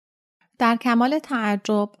در کمال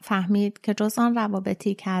تعجب فهمید که جز آن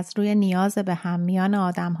روابطی که از روی نیاز به هم میان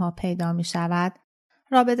آدم‌ها پیدا می‌شود،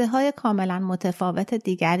 رابطه‌های کاملاً متفاوت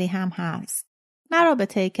دیگری هم هست. نه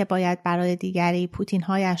رابطه‌ای که باید برای دیگری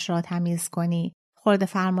پوتین‌هایش را تمیز کنی، خرد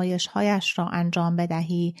فرمایش‌هایش را انجام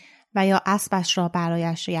بدهی و یا اسبش را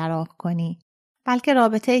برایش یراق کنی، بلکه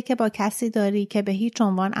رابطه‌ای که با کسی داری که به هیچ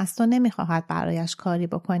عنوان از تو نمی‌خواهد برایش کاری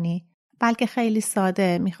بکنی، بلکه خیلی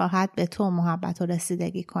ساده می‌خواهد به تو محبت و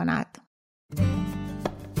رسیدگی کند.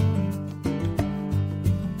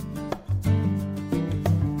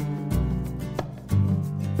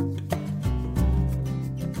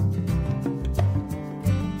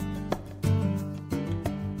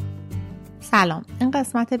 سلام، این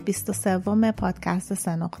قسمت 23 پادکست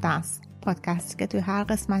 3 نقطه است. پادکستی که توی هر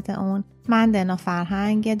قسمت اون من دنا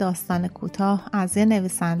فرهنگ داستان کوتاه از یه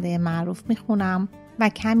نویسنده معروف میخونم و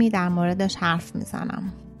کمی در موردش حرف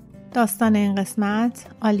میزنم. داستان این قسمت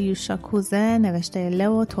آلیوشا کوزه نوشته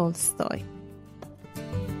لئو تولستوی.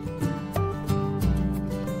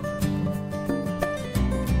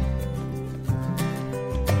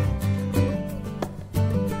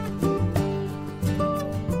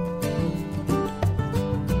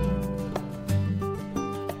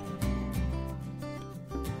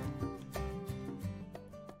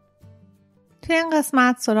 توی این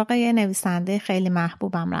قسمت سراغ یه نویسنده خیلی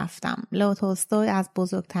محبوبم رفتم. لئو تولستوی از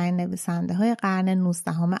بزرگترین نویسنده های قرن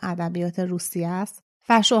 19 ادبیات روسیه است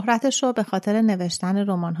و شهرتش رو به خاطر نوشتن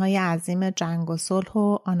رمان‌های عظیم جنگ و صلح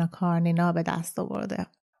و آنا کارنینا به دست آورده.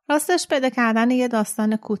 راستش پیدا کردن یه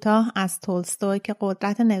داستان کوتاه از تولستوی که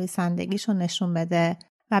قدرت نویسندگیشو نشون بده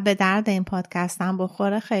و به درد این پادکست هم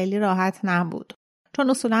بخوره خیلی راحت نبود. چون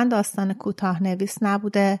اصولاً داستان کوتاه نویس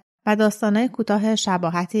نبوده و داستانای کوتاه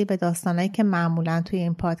شباهتی به داستانایی که معمولاً توی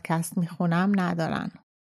این پادکست میخونم ندارن.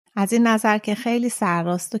 از این نظر که خیلی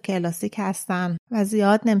سرراست و کلاسیک هستن و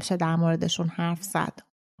زیاد نمیشه در موردشون حرف زد.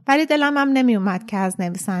 ولی دلم هم نمی اومد که از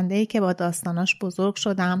نویسنده‌ای که با داستاناش بزرگ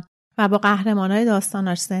شدم و با قهرمانای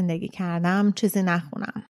داستاناش زندگی کردم چیزی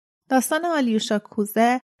نخونم. داستان آلیوشا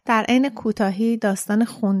کوزه در عین کوتاهی داستان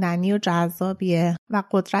خوندنی و جذابیه و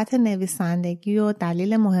قدرت نویسندگی و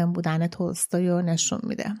دلیل مهم بودن تولستوی رو نشون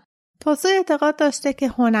میده. تولستوی اعتقاد داشته که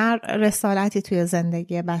هنر رسالتی توی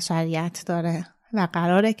زندگی بشریت داره و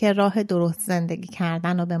قراره که راه درست زندگی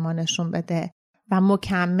کردن رو به ما نشون بده و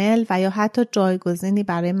مکمل و یا حتی جایگزینی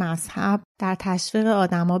برای مذهب در تشویق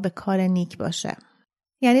آدما به کار نیک باشه.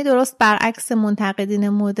 یعنی درست برعکس منتقدین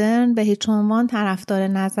مدرن به هیچ عنوان طرفدار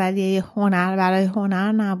نظریه هنر برای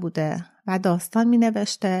هنر نبوده و داستان می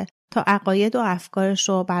نوشته تا عقاید و افکارش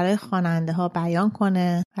رو برای خواننده ها بیان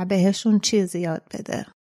کنه و بهشون چیزی یاد بده.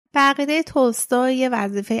 به عقیده تولستوی یه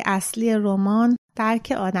وظیفه اصلی رمان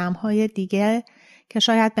درک آدم‌های دیگه که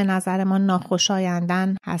شاید به نظر ما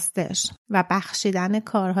ناخوشایندن هستش و بخشیدن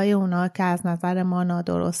کارهای اونا که از نظر ما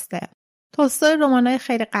نادرسته. تولستوی رمان‌های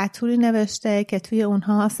خیلی قطوری نوشته که توی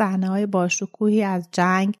اونها صحنه‌های باشکوهی از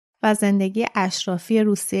جنگ و زندگی اشرافی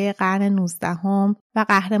روسیه قرن 19 و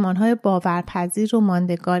قهرمان‌های باورپذیر و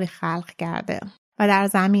ماندگاری خلق کرده. و در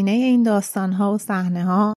زمینه این داستان‌ها و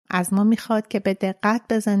صحنه‌ها از ما میخواد که به دقت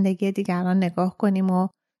به زندگی دیگران نگاه کنیم و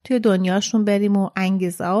توی دنیاشون بریم و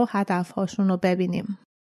انگیزه و هدف‌هاشون رو ببینیم.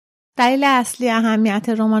 دلیل اصلی اهمیت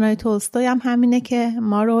رمان‌های تولستوی هم همینه که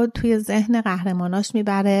ما رو توی ذهن قهرماناش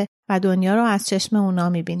میبره و دنیا رو از چشم اونا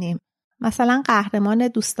میبینیم. مثلا قهرمان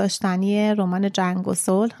دوست داشتنی رمان جنگ و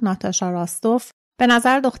صلح ناتاشا راستوف به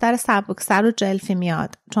نظر دختر سبکسر و جلفی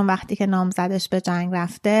میاد، چون وقتی که نامزدش به جنگ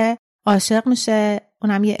رفته عاشق میشه،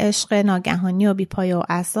 اونم یه عشق ناگهانی و بی‌پایه و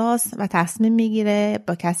اساس و تصمیم میگیره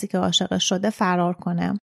با کسی که عاشقش شده فرار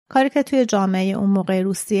کنه. کاری که توی جامعه اون موقع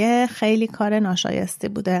روسیه خیلی کار ناشایستی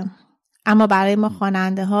بوده. اما برای ما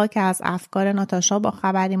خواننده ها که از افکار ناتاشا با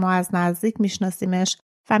خبریم و از نزدیک میشناسیمش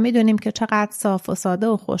و میدونیم که چقدر صاف و ساده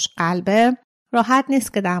و خوش قلبه، راحت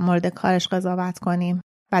نیست که در مورد کارش قضاوت کنیم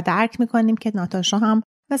و درک میکنیم که ناتاشا هم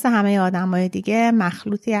مثل همه آدمای دیگه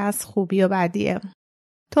مخلوطی از خوبی و بدیه.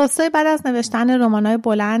 تولستوی بعد از نوشتن رمان‌های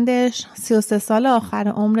بلندش 33 سال آخر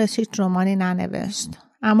عمرش هیچ رمانی ننوشت.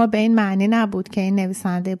 اما به این معنی نبود که این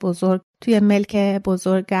نویسنده بزرگ توی ملک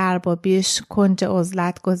بزرگ گرب و بیش کنج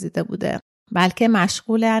عزلت گزیده بوده، بلکه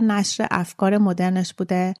مشغول نشر افکار مدرنش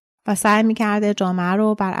بوده و سعی می‌کرده جامعه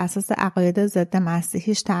رو بر اساس عقاید ضد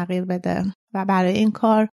مسیحیش تغییر بده و برای این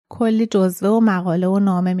کار کلی جزوه و مقاله و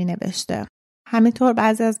نامه می‌نوشته. همینطور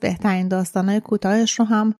بعضی از بهترین داستان‌های کوتاهش رو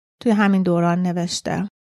هم توی همین دوران نوشته.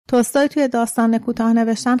 تولستوی توی داستان کوتاه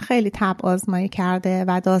نوشتن خیلی طبع آزمایی کرده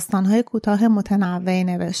و داستان‌های کوتاه متنوعی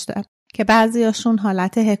نوشته که بعضیاشون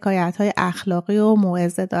حالت حکایت‌های اخلاقی و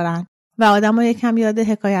موعظه دارن و آدمو یکم یاد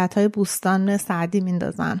حکایت‌های بوستان سعدی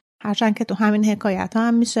میندازن. هرچند که تو همین حکایت‌ها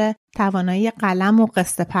هم میشه توانایی قلم و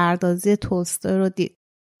قصه پردازی تولستوی رو دید.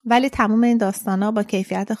 ولی تمام این داستانا با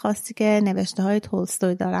کیفیت خاصی که نوشته های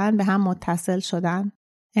تولستوی دارن به هم متصل شدن.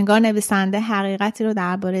 انگار نویسنده حقیقتی رو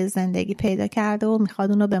درباره زندگی پیدا کرده و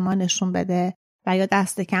میخواد اون رو به ما نشون بده و یا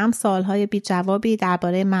دست کم سوالهای بی جوابی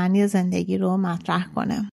درباره معنی زندگی رو مطرح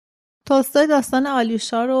کنه. تولستوی داستان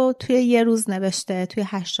آلیوشا رو توی یه روز نوشته، توی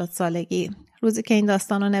 80 سالگی. روزی که این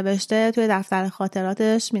داستان رو نوشته توی دفتر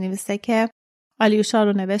خاطراتش می‌نویسه که آلیوشا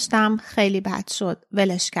رو نوشتم، خیلی بد شد،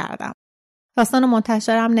 ولش کردم. داستان رو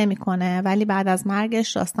منتشرم نمی‌کنه، ولی بعد از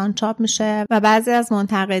مرگش داستان چاپ میشه و بعضی از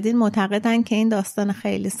منتقدین معتقدن که این داستان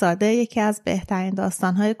خیلی ساده یکی از بهترین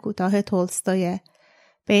داستان‌های کوتاه تولستویه.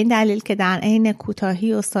 به این دلیل که در عین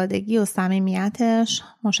کوتاهی و سادگی و صمیمیتش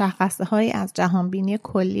مشخصه‌هایی از جهانبینی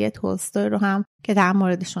کلی تولستوی رو هم که در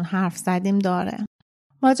موردشون حرف زدیم داره.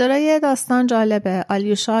 ماجرای داستان جالبه.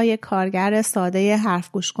 آلیوشا یک کارگر ساده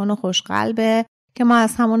حرف گوش کن و خوشقلبه که ما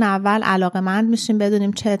از همون اول علاقه‌مند میشیم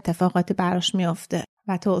بدونیم چه اتفاقاتی براش میفته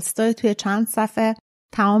و تولستوی توی چند صفحه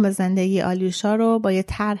تمام زندگی آلیوشا رو با یه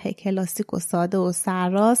طرح کلاسیک و ساده و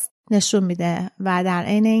سرراست نشون میده و در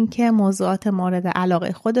عین اینکه موضوعات مورد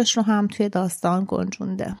علاقه خودش رو هم توی داستان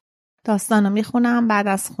گنجونده. داستان رو میخونم، بعد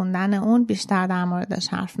از خوندن اون بیشتر در موردش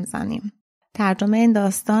حرف میزنیم. ترجمه این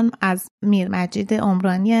داستان از میرمجید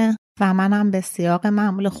عمرانیه و منم به سیاق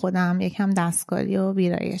معمول خودم یکم دستکاری و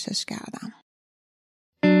ویرایشش کردم.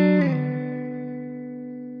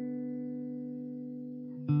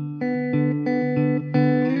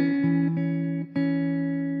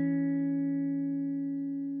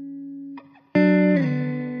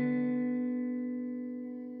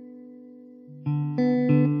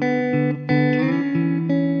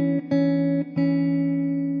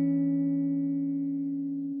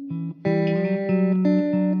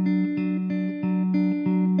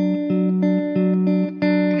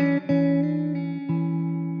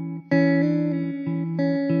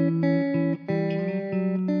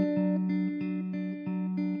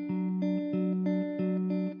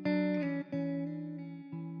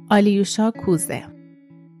 آلیوشا کوزه.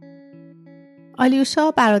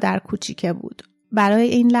 آلیوشا برادر کوچیکه بود. برای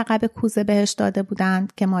این لقب کوزه بهش داده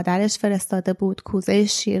بودند که مادرش فرستاده بود کوزه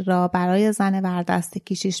شیر را برای زن وردست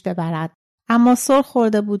کیشیش ببرد، اما سر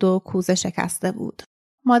خورده بود و کوزه شکسته بود.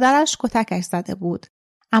 مادرش کتکش زده بود،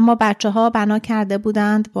 اما بچه‌ها بنا کرده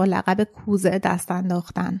بودند با لقب کوزه دست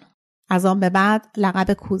انداختن. از آن به بعد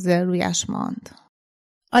لقب کوزه رویش ماند.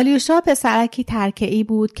 آلیوشا پسرکی ترکه‌ای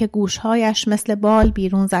بود که گوشهایش مثل بال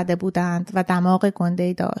بیرون زده بودند و دماغ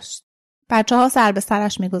گنده‌ای داشت. بچه‌ها سر به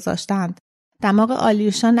سرش می‌گذاشتند. دماغ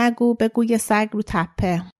آلیوشا نگو بگوی سگ رو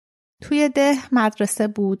تپه. توی ده مدرسه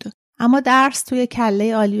بود، اما درس توی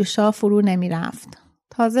کله آلیوشا فرو نمی‌رفت.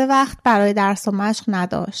 تازه وقت برای درس و مشق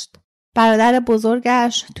نداشت. برادر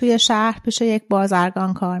بزرگش توی شهر پیش یک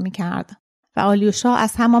بازرگان کار می‌کرد و آلیوشا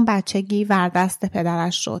از همان بچگی وردست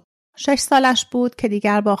پدرش شد. 6 سالش بود که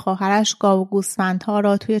دیگر با خواهرش گاو و گوسفندها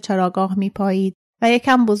را توی چراگاه می‌پایید و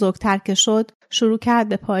یکم بزرگتر که شد شروع کرد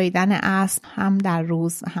به پاییدن اسب هم در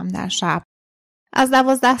روز و هم در شب. از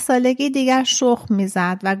 12 سالگی دیگر شخم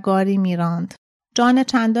می‌زد و گاری می‌راند. جان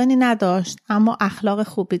چندانی نداشت اما اخلاق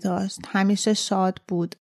خوبی داشت. همیشه شاد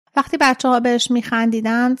بود. وقتی بچه‌ها بهش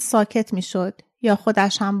می‌خندیدند ساکت می‌شد یا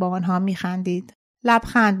خودش هم با آنها می‌خندید.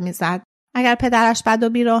 لبخند می‌زد. اگر پدرش بد و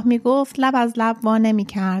بیراه میگفت لب از لب وا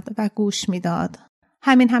نمی‌کرد و گوش میداد.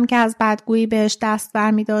 همین هم که از بدگویی بهش دست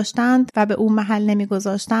برمی‌داشتند و به او محل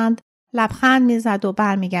نمی‌گذاشتند لبخند می‌زد و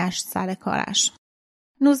برمیگشت سر کارش.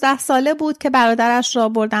 19 ساله بود که برادرش را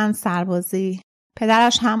بردند سربازی.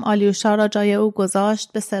 پدرش هم آلیوشا را جای او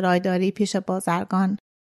گذاشت به سرایداری پیش بازرگان.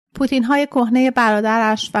 پوتین‌های کهنه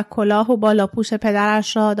برادرش و کلاه و بالاپوش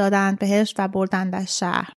پدرش را دادند بهش و بردندش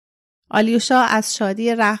شهر. آلیوشا از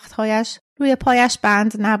شادی رختهایش روی پایش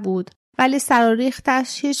بند نبود، ولی سر و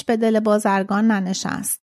ریختش هیچ به دل بازرگان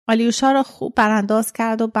ننشست. آلیوشا را خوب برانداز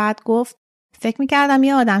کرد و بعد گفت فکر می‌کردم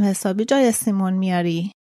یه آدم حسابی جای سیمون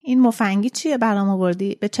میاری. این مفنگی چیه برام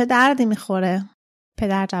آوردی؟ به چه دردی میخوره؟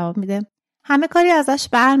 پدر جواب میده همه کاری ازش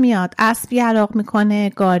برمیاد. اسب یراق میکنه،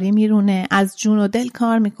 گاری میرونه، از جون و دل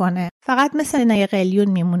کار میکنه. فقط مثل اینه قلیون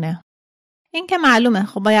میمونه. این که معلومه،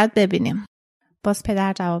 خب باید ببینیم. باز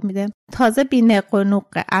پدر جواب میده تازه بی‌نق و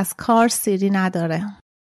نقه، از کار سیری نداره.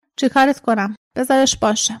 چی کارت کنم؟ بذارش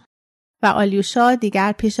باشه. و آلیوشا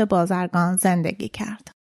دیگر پیش بازرگان زندگی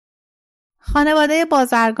کرد. خانواده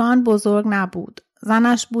بازرگان بزرگ نبود.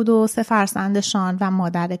 زنش بود و 3 فرزندشان و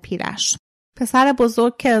مادر پیرش. پسر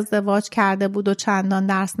بزرگ که ازدواج کرده بود و چندان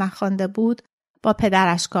درس نخوانده بود با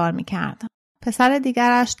پدرش کار میکرد. پسر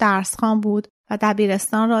دیگرش درسخوان بود و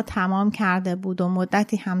دبیرستان را تمام کرده بود و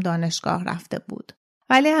مدتی هم دانشگاه رفته بود.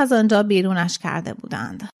 ولی از آنجا بیرونش کرده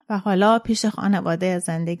بودند و حالا پیش خانواده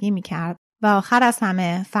زندگی می‌کرد و آخر از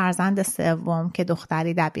همه فرزند سوم که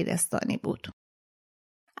دختری دبیرستانی بود.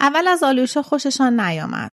 اول از آلیوشا خوششان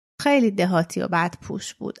نیامد. خیلی دهاتی و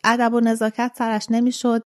بدپوش بود. ادب و نزاکت سرش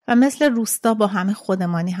نمی‌شد و مثل روستا با همه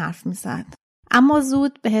خودمانی حرف می‌زد. اما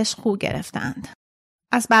زود بهش خو گرفتند.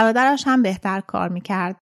 از برادرش هم بهتر کار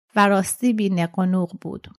می‌کرد و راستی بی نق و نوق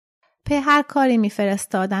بود. پی هر کاری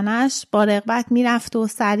می‌فرستادنش با رغبت می‌رفت و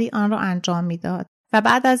سریع آن را انجام می‌داد و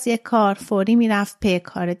بعد از یک کار فوری می‌رفت پی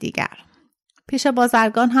کار دیگر. پیش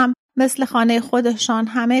بازرگان هم مثل خانه خودشان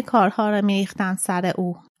همه کارها را می‌ریختند سر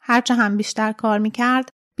او. هرچه هم بیشتر کار می‌کرد،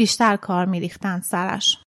 بیشتر کار می‌ریختند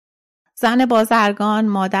سرش. زن بازرگان،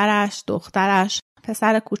 مادرش، دخترش،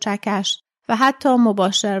 پسر کوچکش و حتی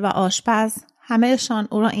مباشر و آشپز همه‌شان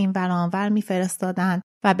او را اینور آنور می‌فرستادند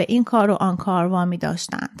و به این کار و آن کار وامی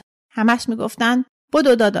داشتند. همش میگفتند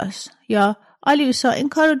بدو داداش یا آلیوشا این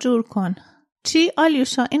کارو جور کن. چی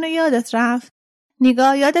آلیوشا اینو یادت رفت؟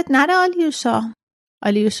 نگاه یادت نره آلیوشا.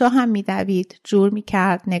 آلیوشا هم میدوید، جور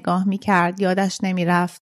میکرد، نگاه میکرد، یادش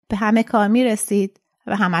نمیرفت، به همه کار میرسید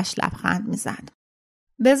و همش لبخند میزد.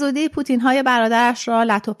 به زودی پوتین‌های برادرش را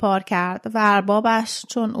لت و پار کرد و اربابش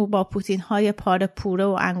چون او با پوتین‌های پاره پوره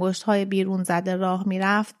و انگشت‌های بیرون زده راه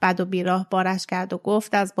میرفت بد و بیراه بارش کرد و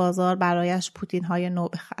گفت از بازار برایش پوتین‌های نو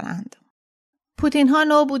بخرند. پوتین‌ها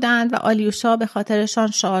نو بودند و آلیوشا به خاطرشان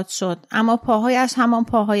شاد شد، اما پاهایش همان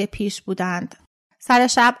پاهای پیش بودند. سر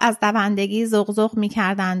شب از دوندگی زغزغ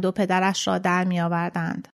می‌کردند و پدرش را در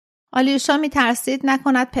می‌آوردند. آلیوشا می‌ترسید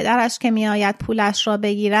نکند پدرش که می‌آید پولش را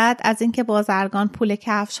بگیرد از اینکه بازرگان پول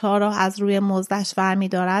کفش‌ها را از روی مزدش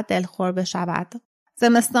برمی‌دارد دلخور بشود.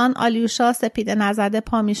 زمستان آلیوشا سپیده نزده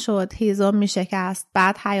پا می‌شد، هیزم می‌شکست،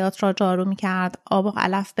 بعد حیاط را جارو می‌کرد، آب و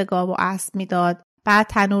علف به گاو و اسب می‌داد، بعد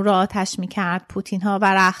تنور را آتش می‌کرد، پوتین‌ها و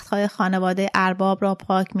رخت‌های خانواده ارباب را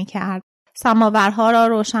پاک می‌کرد، سماورها را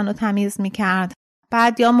روشن و تمیز می‌کرد.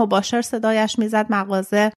 بعد یا مباشر صدایش می‌زد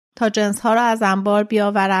مغازه تا جنس‌ها را از انبار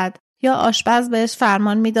بیاورد یا آشپز بهش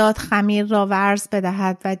فرمان می‌داد خمیر را ورز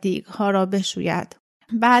بدهد و دیگ‌ها را بشوید.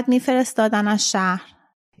 بعد می‌فرستادنش شهر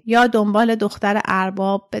یا دنبال دختر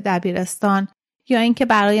ارباب به دبیرستان یا اینکه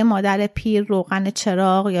برای مادر پیر روغن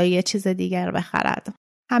چراغ یا یه چیز دیگر بخرد.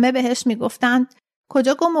 همه بهش میگفتند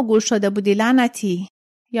کجا گم و گور شده بودی لعنتی؟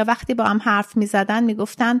 یا وقتی با هم حرف میزدن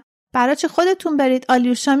میگفتند برای چه خودتون برید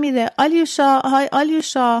آلیوشا میره، آلیوشا، های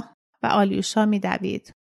آلیوشا، و آلیوشا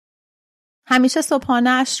میدوید. همیشه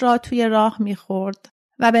صبحانه‌اش را توی راه میخورد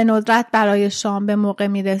و به ندرت برای شام به موقع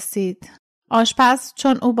میرسید. آشپز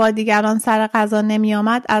چون او با دیگران سر غذا نمی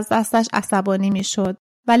آمد از دستش عصبانی می شد.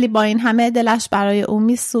 ولی با این همه دلش برای او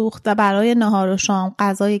می سوخت و برای نهار و شام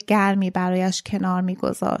غذای گرمی برایش کنار می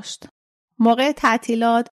گذاشت. موقع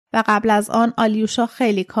تعطیلات و قبل از آن آلیوشا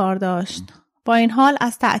خیلی کار داشت. با این حال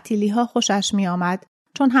از تعطیلی ها خوشش می آمد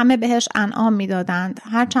چون همه بهش انعام می دادند.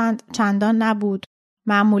 هرچند چندان نبود.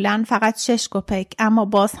 معمولاً فقط 6 کپک اما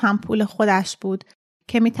باز هم پول خودش بود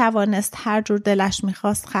که می توانست هر جور دلش می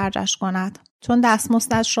خواست خرجش کند. چون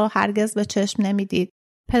دستمزدش را هرگز به چشم نمی دید.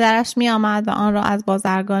 پدرش می آمد و آن را از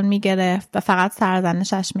بازرگان می گرفت و فقط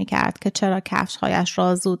سرزنشش می کرد که چرا کفشهایش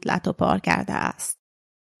را زود لت و پار کرده است.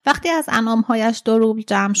 وقتی از انعامهایش 2 روبل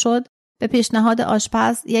جمع شد، به پیشنهاد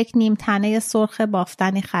آشپز 1 نیم تنه سرخ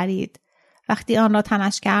بافتنی خرید. وقتی آن را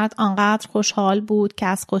تنش کرد، آنقدر خوشحال بود که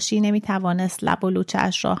از خوشی نمی توانست لب و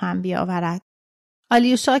لوچه‌اش را هم بیاورد.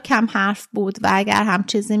 آلیوشا کم حرف بود و اگر هم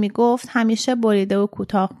چیزی می گفت همیشه بریده و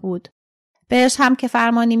کوتاه بود. بهش هم که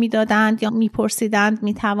فرمانی می دادند یا می پرسیدند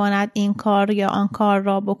می تواند این کار یا آن کار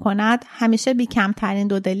را بکند همیشه بی کمترین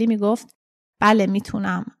دودلی می گفت بله می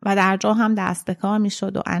تونم و در جا هم دست به کار می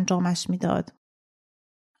شد و انجامش می داد.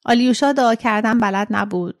 آلیوشا دعا کردن بلد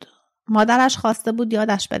نبود. مادرش خواسته بود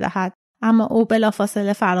یادش بدهد اما او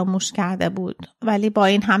بلافاصله فراموش کرده بود ولی با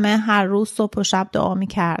این همه هر روز صبح و شب دعا می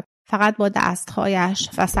کرد. فقط با دستهایش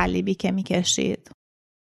و صلیبی که می کشید.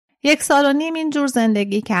 1 سال و نیم اینجور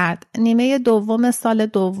زندگی کرد. نیمه دوم سال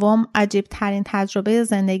دوم عجیب ترین تجربه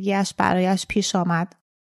زندگیش برایش پیش آمد.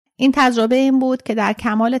 این تجربه این بود که در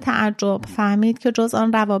کمال تعجب فهمید که جز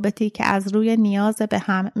آن روابطی که از روی نیاز به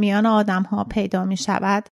هم میان آدم‌ها پیدا می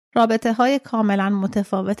شود، رابطه های کاملا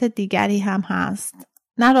متفاوت دیگری هم هست.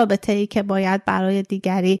 نه رابطه‌ای که باید برای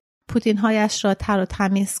دیگری پوتین‌هایش را تر و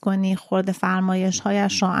تمیز کنی، خرد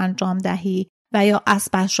فرمایش‌هایش را انجام دهی و یا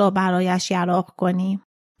اسبش را برایش یراق کنی.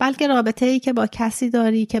 بلکه رابطه‌ای که با کسی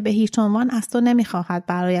داری که به هیچ عنوان از تو نمی‌خواهد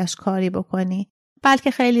برایش کاری بکنی،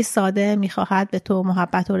 بلکه خیلی ساده می‌خواهد به تو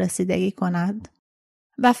محبت و رسیدگی کند.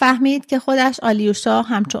 و فهمید که خودش آلیوشا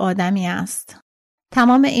همچو آدمی است.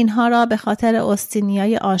 تمام اینها را به خاطر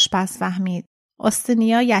اوستینیای آشپز فهمید.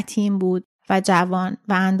 اوستینیا یتیم بود و جوان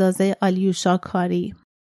و اندازه آلیوشا کاری.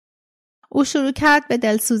 او شروع کرد به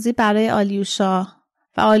دلسوزی برای آلیوشا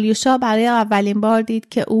و آلیوشا برای اولین بار دید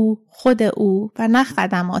که خود او و نه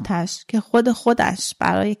خدماتش که خودش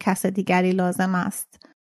برای کس دیگری لازم است.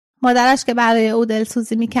 مادرش که برای او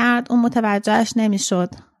دلسوزی می‌کرد اون متوجهش نمی‌شد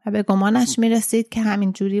و به گمانش می‌رسید که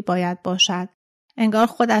همین جوری باید باشد. انگار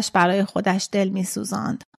خودش برای خودش دل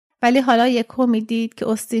می‌سوزاند. ولی حالا یکو می‌دید که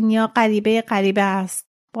اوستینیا غریبه است.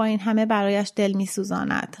 با این همه برایش دل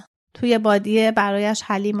می‌سوزاند. توی بادیه برایش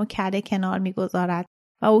حلیم و کره کنار می‌گذارد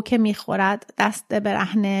و او که می‌خورد دست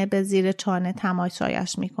برهنه به زیر چانه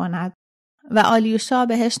تماشایش می‌کند و آلیوشا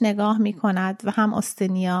بهش نگاه می‌کند و هم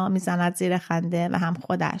اوستینیا می‌زند زیر خنده و هم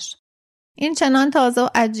خودش. این چنان تازه و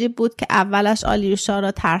عجیب بود که اولش آلیوشا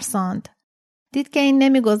را ترساند. دید که این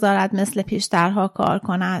نمی‌گذارد مثل پیشترها کار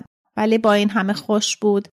کند، ولی با این همه خوش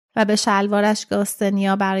بود و به شلوارش که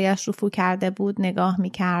اوستینیا برایش رفو کرده بود نگاه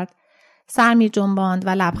می‌کرد. سر می‌جنباند و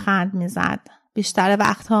لبخند می‌زد. بیشتر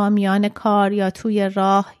وقتها میان کار یا توی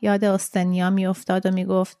راه یاد اوستینیا می‌افتاد و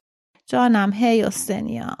می‌گفت جانم هی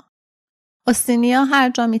اوستینیا. اوستینیا هر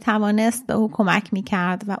جا می‌توانست به او کمک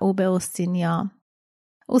می‌کرد و او به اوستینیا.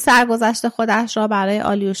 او سرگذشت خودش را برای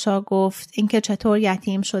آلیوشا گفت، اینکه چطور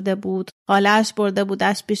یتیم شده بود، خاله‌اش برده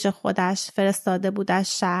بودش پیش خودش، فرستاده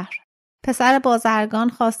بودش شهر. پسر بازرگان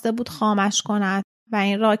خواسته بود خامش کند و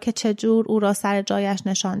این را که چجور او را سر جایش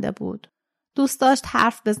نشانده بود. دوست داشت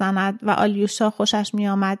حرف بزند و آلیوشا خوشش می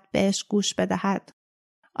آمد بهش گوش بدهد.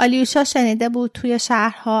 آلیوشا شنیده بود توی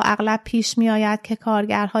شهرها اغلب پیش می آید که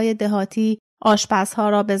کارگرهای دهاتی آشپزها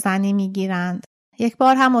را به زنی می گیرند. یک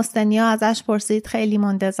بار هم اوستینیا ازش پرسید خیلی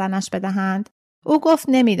مونده زنش بدهند. او گفت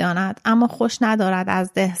نمیداند اما خوش ندارد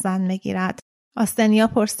از ده زن بگیرد. اوستینیا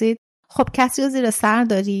پرسید خب کسی رو زیر سر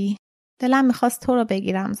داری؟ دلم میخواست تو رو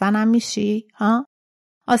بگیرم، زنم میشی؟ ها؟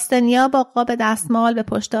 اوستینیا با قاب دستمال به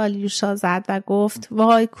پشت آلیوشا زد و گفت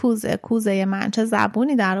وای کوزه من چه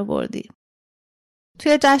زبونی در آوردی.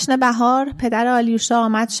 توی جشن بهار پدر آلیوشا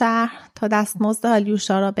آمد شهر تا دستمزد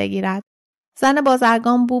آلیوشا را بگیرد. زن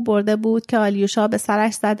بازرگان بو برده بود که آلیوشا به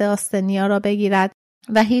سرش زده اوستینیا را بگیرد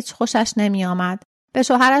و هیچ خوشش نمی آمد. به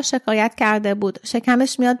شوهرش شکایت کرده بود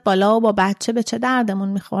شکمش میاد بالا و با بچه به چه دردمون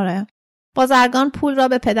میخوره. بازرگان پول را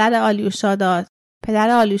به پدر آلیوشا داد. پدر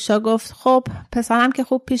آلیوشا گفت خب پسرم که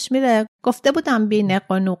خوب پیش میره، گفته بودم بی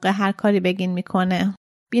نق و نوقه هر کاری بگین میکنه.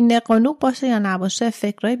 بی نق و نوق باشه یا نباشه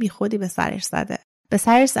فکرای بی خودی به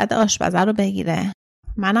سرش زده آشپزه رو بگیره.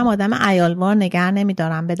 منم آدم عیالوار نگه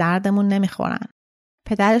نمیدارم، به دردمون نمیخورن.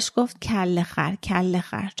 پدرش گفت کله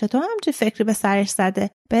خر چطور همچی فکری به سرش زده؟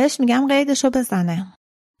 بهش میگم قیدشو بزنه.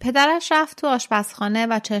 پدرش رفت تو آشپزخانه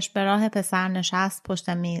و چشم به راه پسر نشست پشت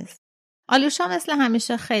میز. آلیوشا مثل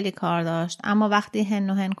همیشه خیلی کار داشت، اما وقتی هن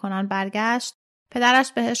و هن کنان برگشت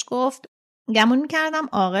پدرش بهش گفت گمون میکردم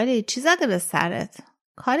عاقلی، چی زده به سرت؟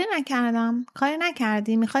 کاری نکردم. کاری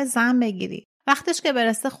نکردی؟ میخوای زن بگیری؟ وقتش که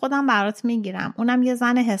برسه خودم برات میگیرم، اونم یه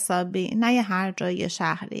زن حسابی، نه یه هر جایی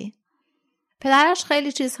شهری. پدرش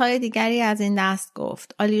خیلی چیزهای دیگری از این دست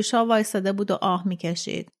گفت. آلیوشا وایساده بود و آه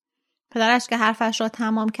میکشید. پدرش که حرفش را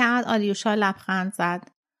تمام کرد آلیوشا لبخند زد.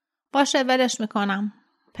 باشه ولش میکنم.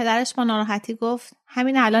 پدرش با ناراحتی گفت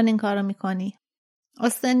همین الان این کارو میکنی.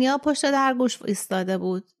 اوستینیا پشت در گوش ایستاده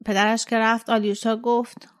بود. پدرش که رفت آلیوشا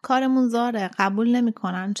گفت کارمون زاره، قبول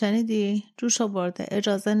نمیکنن، شنیدی؟ جوشو برده،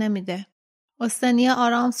 اجازه نمیده. اوستینیا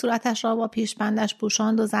آرام صورتش را با پیشبندش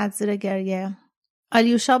پوشاند و زد زیر گریه.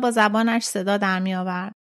 آلیوشا با زبانش صدا در می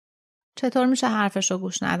آورد. چطور میشه حرفشو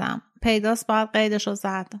گوش ندم؟ پیداست باید قیدشو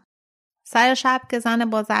زد. سر شب که زن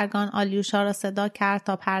بازرگان آلیوشا را صدا کرد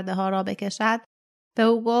تا پرده ها را بکشد، به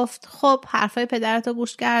او گفت خب حرفای پدرتو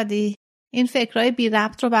گوش کردی؟ این فکرای بی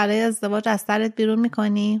ربط رو برای ازدواج از سرت بیرون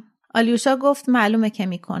میکنی؟ آلیوشا گفت معلومه که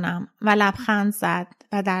میکنم و لبخند زد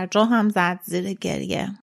و در جا هم زد زیر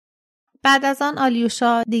گریه. بعد از آن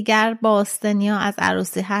آلیوشا دیگر با اوستینیا از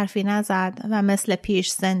عروسی حرفی نزد و مثل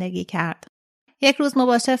پیش زندگی کرد. یک روز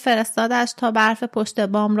مباشر فرستادش تا برف پشت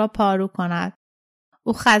بام را پارو کند.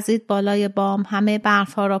 او خزید بالای بام، همه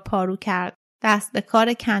برفها را پارو کرد. دست به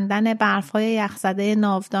کار کندن برفهای یخزده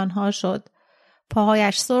ناودانها شد.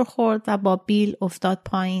 پاهایش سر خورد و با بیل افتاد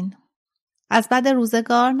پایین. از بد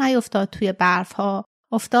روزگار نیفتاد توی برفها،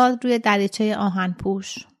 افتاد روی دریچه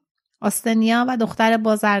آهنپوش. اوستینیا و دختر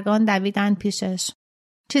بازرگان دویدن پیشش.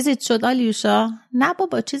 چیزی شد آلیوشا؟ نه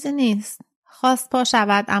بابا چیزی نیست. خواست پا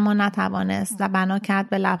شود اما نتوانست و بنا کرد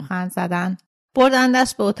به لبخند زدن.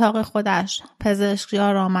 بردندش به اتاق خودش.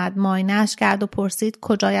 پزشکیار آمد، معاینه‌اش کرد و پرسید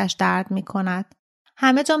کجایش درد می‌کند.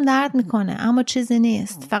 همه جام درد می‌کنه اما چیزی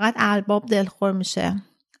نیست، فقط الباب دلخور میشه.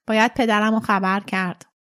 باید پدرمو خبر کرد.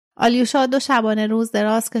 آلیوشا 2 شبانه روز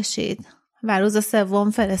دراز کشید. و روز سوم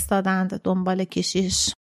فرستادند دنبال کشیش.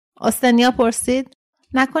 استنیا پرسید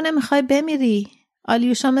نکنه میخوای بمیری؟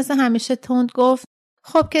 آلیوشا مثل همیشه تند گفت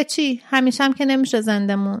خب که چی؟ همیشه هم که نمیشه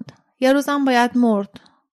زنده موند. یه روزم باید مرد.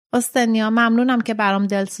 استنیا ممنونم که برام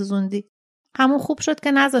دل سوزوندی. همون خوب شد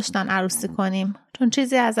که نذاشتن عروسی کنیم چون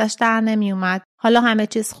چیزی ازش در نمی اومد. حالا همه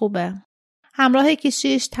چیز خوبه. همراه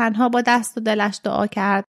کشیش تنها با دست و دلش دعا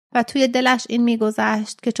کرد و توی دلش این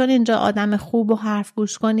میگذشت که چون اینجا آدم خوب و حرف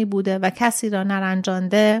گوش کنی بوده و کسی را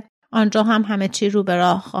نرنجانده، آنجا هم همه چی رو به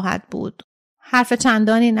راه خواهد بود. حرف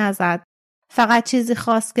چندانی نزد. فقط چیزی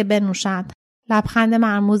خواست که بنوشد. لبخند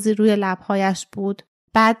مرموزی روی لبهایش بود.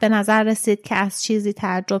 بعد به نظر رسید که از چیزی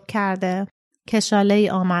تعجب کرده. کشاله‌ای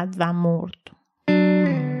آمد و مرد.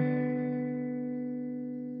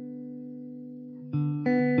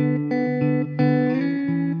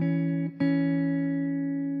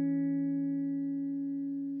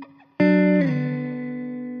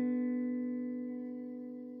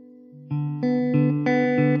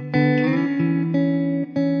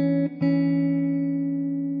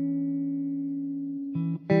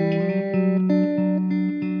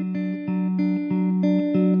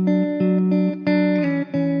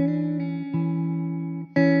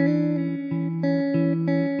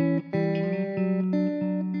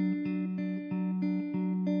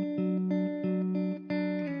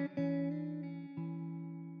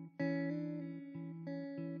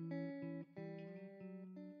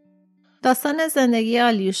 داستان زندگی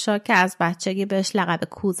آلیوشا که از بچگی بهش لقب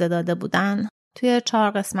کوزه داده بودن توی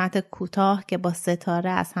 4 قسمت کوتاه که با ستاره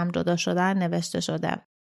از هم جدا شدن نوشته شده.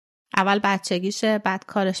 اول بچگیشه، بعد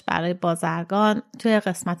کارش برای بازرگان، توی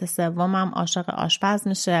قسمت سومم عاشق آشپز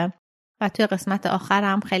میشه و توی قسمت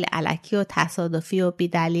آخرم خیلی الکی و تصادفی و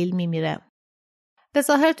بی‌دلیل میمیره. به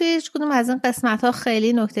ظاهر توی هیچ کدوم از این قسمت‌ها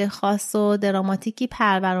خیلی نکته خاص و دراماتیکی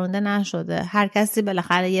پرورانده نشده. هر کسی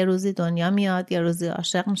بالاخره یه روزی دنیا میاد، یه روزی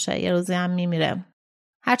عاشق میشه، یه روزی هم میمیره.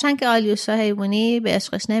 هرچند که آلیوشا حیوانی به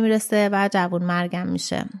عشقش نمیرسه و جوون مرگم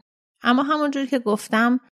میشه. اما همونجوری که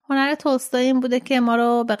گفتم، هنر تولستوی این بوده که ما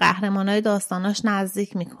رو به قهرمانای داستاناش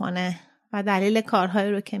نزدیک میکنه و دلیل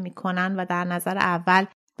کارهایی رو که میکنن و در نظر اول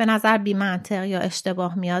به نظر بی‌منطق یا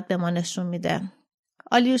اشتباه میاد به ما نشون میده.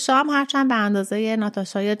 آلیوشا هم هرچند به اندازه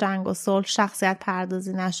ناتاشای جنگ و صلح شخصیت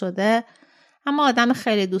پردازی نشده، اما آدم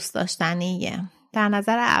خیلی دوست داشتنیه. در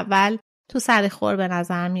نظر اول تو سریخور به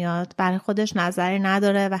نظر میاد، برای خودش نظری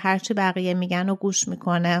نداره و هرچی بقیه میگن و گوش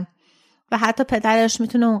میکنه و حتی پدرش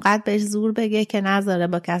میتونه اونقدر بهش زور بگه که نذاره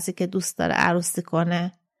با کسی که دوست داره عروسی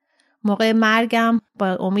کنه. موقع مرگم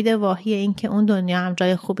با امید واهی این که اون دنیا هم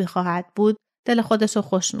جای خوبی خواهد بود، دل خودشو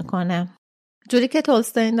خوش میکنه. جوری که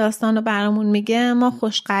تولستوی این داستان رو برامون میگه، ما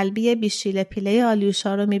خوشقلبی بیشیل پیله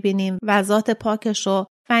آلیوشا رو میبینیم و ذات پاکش رو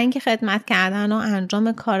و اینکه خدمت کردن و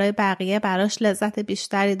انجام کارهای بقیه براش لذت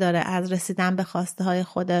بیشتری داره از رسیدن به خواسته های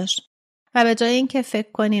خودش. و به جای اینکه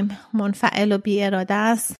فکر کنیم منفعل و بی اراده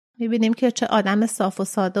است، میبینیم که چه آدم صاف و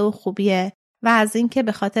ساده و خوبیه و از اینکه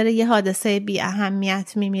به خاطر یه حادثه بی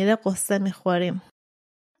اهمیت میمیره قصه میخوریم.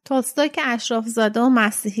 تولستوی که اشرافزاده و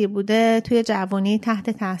مسیحی بوده، توی جوانی تحت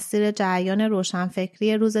تاثیر جریان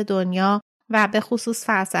روشنفکری روز دنیا و به خصوص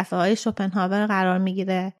فلسفه‌های شوپنهاور قرار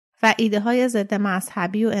میگیره و ایده‌های ضد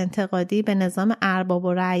مذهبی و انتقادی به نظام ارباب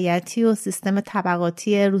و رعیتی و سیستم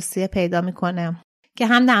طبقاتی روسیه پیدا میکنه که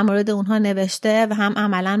هم در مورد اونها نوشته و هم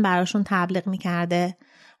عملاً براشون تبلیغ میکرده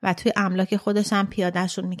و توی املاک خودش هم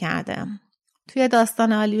پیادهشون میکرده. توی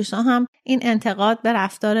داستان آلیوشا هم این انتقاد به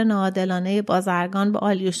رفتار ناعادلانه بازرگان با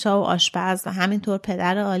آلیوشا و آشپز و همینطور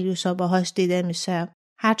پدر آلیوشا باهاش دیده میشه.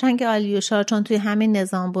 هرچند که آلیوشا چون توی همین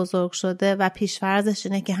نظام بزرگ شده و پیش‌فرضش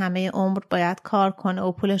اینه که همه عمر باید کار کنه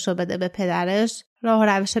و پولشو بده به پدرش، راه و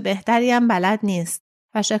روش بهتری هم بلد نیست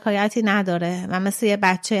و شکایتی نداره و مثل یه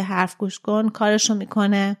بچه حرف گوش کن کارشو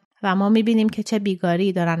میکنه و ما میبینیم که چه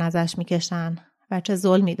بیگاری دارن ازش میکشن و چه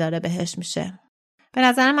ظلمی داره بهش میشه. به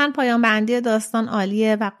نظر من پایان بندی داستان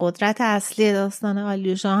عالیه و قدرت اصلی داستان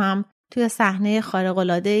آلیوشا هم توی صحنه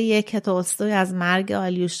خارق‌العاده‌ایه که تولستوی از مرگ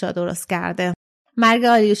آلیوشا درست کرده. مرگ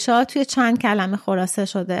آلیوشا توی چند کلمه خلاصه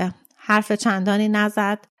شده. حرف چندانی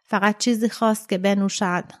نزد، فقط چیزی خواست که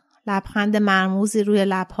بنوشد. لبخند مرموزی روی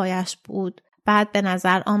لبهایش بود. بعد به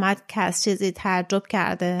نظر آمد که از چیزی تعجب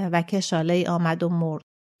کرده و کشاله‌ای آمد و مرد.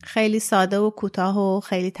 خیلی ساده و کوتاه و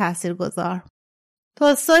خیلی تاثیرگذار.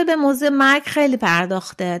 تولستوی به موضوع مرگ خیلی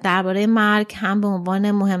پرداخته. درباره مرگ هم به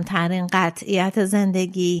عنوان مهمترین قطعیت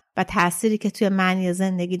زندگی و تأثیری که توی معنی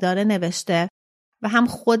زندگی داره نوشته و هم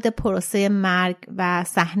خود پروسه مرگ و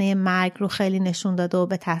صحنه مرگ رو خیلی نشون داده و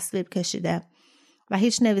به تصویر کشیده و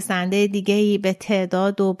هیچ نویسنده دیگه‌ای به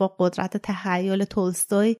تعداد و با قدرت تخیل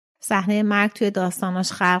تولستوی صحنه مرگ توی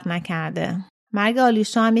داستاناش خلق نکرده مرگ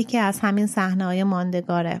آلیوشا هم یکی از همین صحنه‌های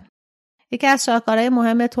ماندگاره. یکی از شاهکارهای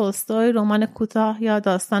مهم تولستوی رمان کوتاه یا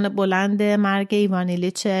داستان بلند مرگ ایوان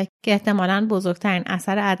ایلیچه که احتمالاً بزرگترین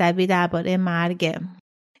اثر ادبی درباره مرگه.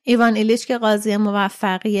 ایوان ایلیچ که قاضی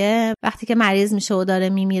موفقیه وقتی که مریض میشه و داره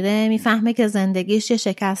میمیره میفهمه که زندگیش یه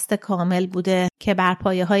شکست کامل بوده که بر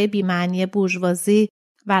پایه‌های بی‌معنی بورژوازی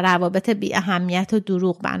و روابط بی اهمیت و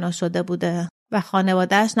دروغ بنا شده بوده و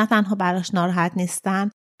خانواده‌اش نه تنها براش ناراحت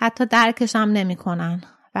نیستن، حتی درکش هم نمی‌کنن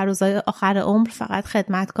و روزای آخر عمر فقط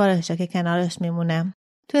خدمتکارشه که کنارش میمونه.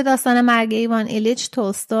 توی داستان مرگ ایوان ایلیچ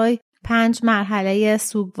تولستوی 5 مرحله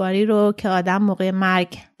سوگواری رو که آدم موقع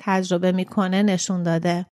مرگ تجربه میکنه نشون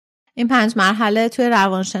داده. این 5 مرحله توی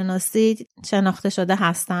روانشناسی شناخته شده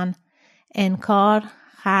هستن: انکار،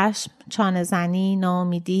 خشم، چانه‌زنی،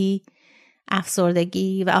 ناامیدی،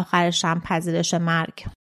 افسردگی و آخرش هم پذیرش مرگ.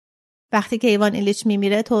 وقتی که ایوان ایلیچ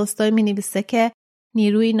میمیره تولستوی مینویسه که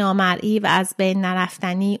نیروی نامرئی و از بین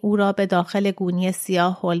نرفتنی او را به داخل گونی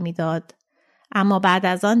سیاه هل میداد. اما بعد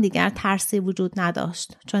از آن دیگر ترسی وجود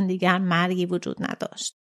نداشت، چون دیگر مرگی وجود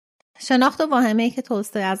نداشت. شناخت و واهمه‌ای که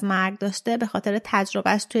تولستوی از مرگ داشته به خاطر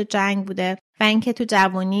تجربهش توی جنگ بوده و اینکه تو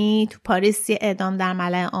جوانی تو پاریس یه اعدام در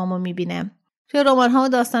ملأ عامو میبینه. توی رمان‌ها و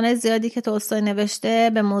داستان‌های زیادی که تولستوی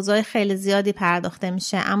نوشته به موضوع خیلی زیادی پرداخته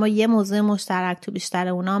میشه، اما یه موضوع مشترک تو بیشتر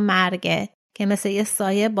اونا مرگه که مثل یه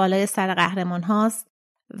سایه بالای سر قهرمان هاست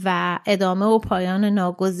و ادامه و پایان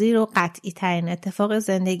ناگزیر و قطعی ترین اتفاق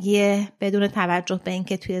زندگی بدون توجه به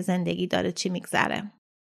اینکه توی زندگی داره چی میگذره.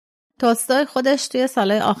 تولستوی خودش توی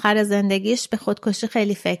سالهای آخر زندگیش به خودکشی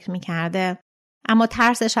خیلی فکر میکرده، اما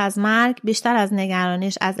ترسش از مرگ بیشتر از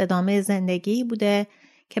نگرانیش از ادامه زندگی بوده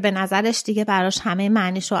که به نظرش دیگه براش همه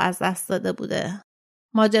معنیشو از دست داده بوده.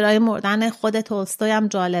 ماجرای مردن خود تولستوی هم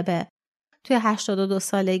جالبه. توی 82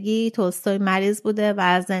 سالگی تولستوی مریض بوده و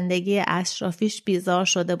از زندگی اشرافیش بیزار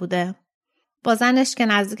شده بوده. با زنش که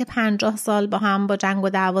نزدیک 50 سال با هم با جنگ و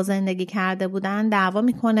دعوا زندگی کرده بودن دعوا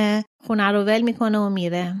میکنه، خونه رو ول میکنه و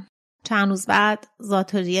میره. چند روز بعد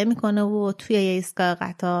ذات‌الریه میکنه و توی یه ایستگاه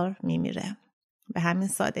قطار میمیره. به همین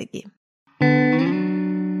سادگی.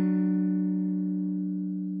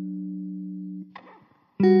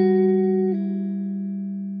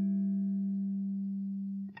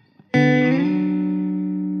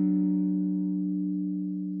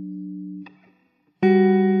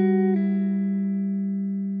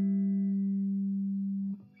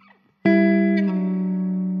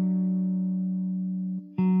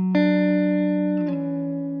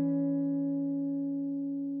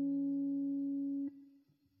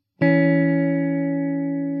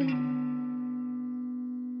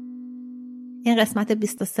 این قسمت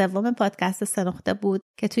 23 پادکست نوشته بود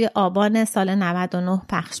که توی آبان سال 99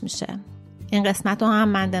 پخش میشه. این قسمت رو هم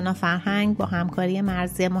من دنا فرهنگ با همکاری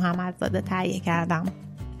مرزی محمدزاده تهیه کردم.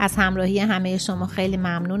 از همراهی همه شما خیلی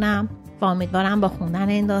ممنونم و امیدوارم با خوندن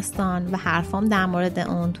این داستان و حرفام در مورد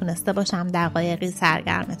اون تونسته باشم دقایقی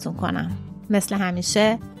سرگرمتون کنم. مثل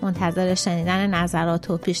همیشه منتظر شنیدن نظرات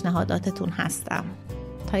و پیشنهاداتتون هستم.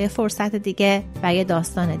 تا یه فرصت دیگه و یه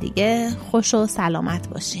داستان دیگه خوش و سلامت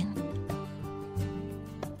باشین.